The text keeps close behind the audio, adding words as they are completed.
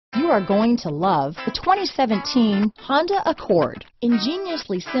are going to love the 2017 Honda Accord.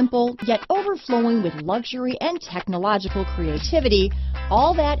 Ingeniously simple, yet overflowing with luxury and technological creativity,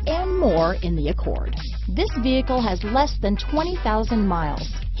 all that and more in the Accord. This vehicle has less than 20,000 miles.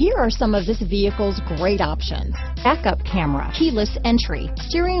 Here are some of this vehicle's great options: backup camera, keyless entry,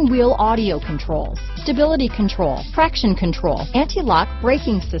 steering wheel audio controls, stability control, traction control, anti-lock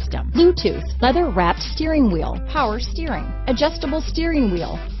braking system, Bluetooth, leather-wrapped steering wheel, power steering, adjustable steering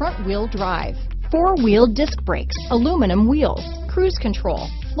wheel, front-wheel drive, four-wheel disc brakes, aluminum wheels, cruise control,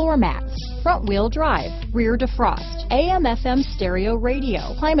 floor mats, front-wheel drive, rear defrost, AM/FM stereo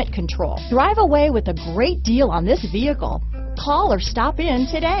radio, climate control. Drive away with a great deal on this vehicle. Call or stop in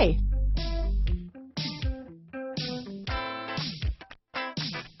today.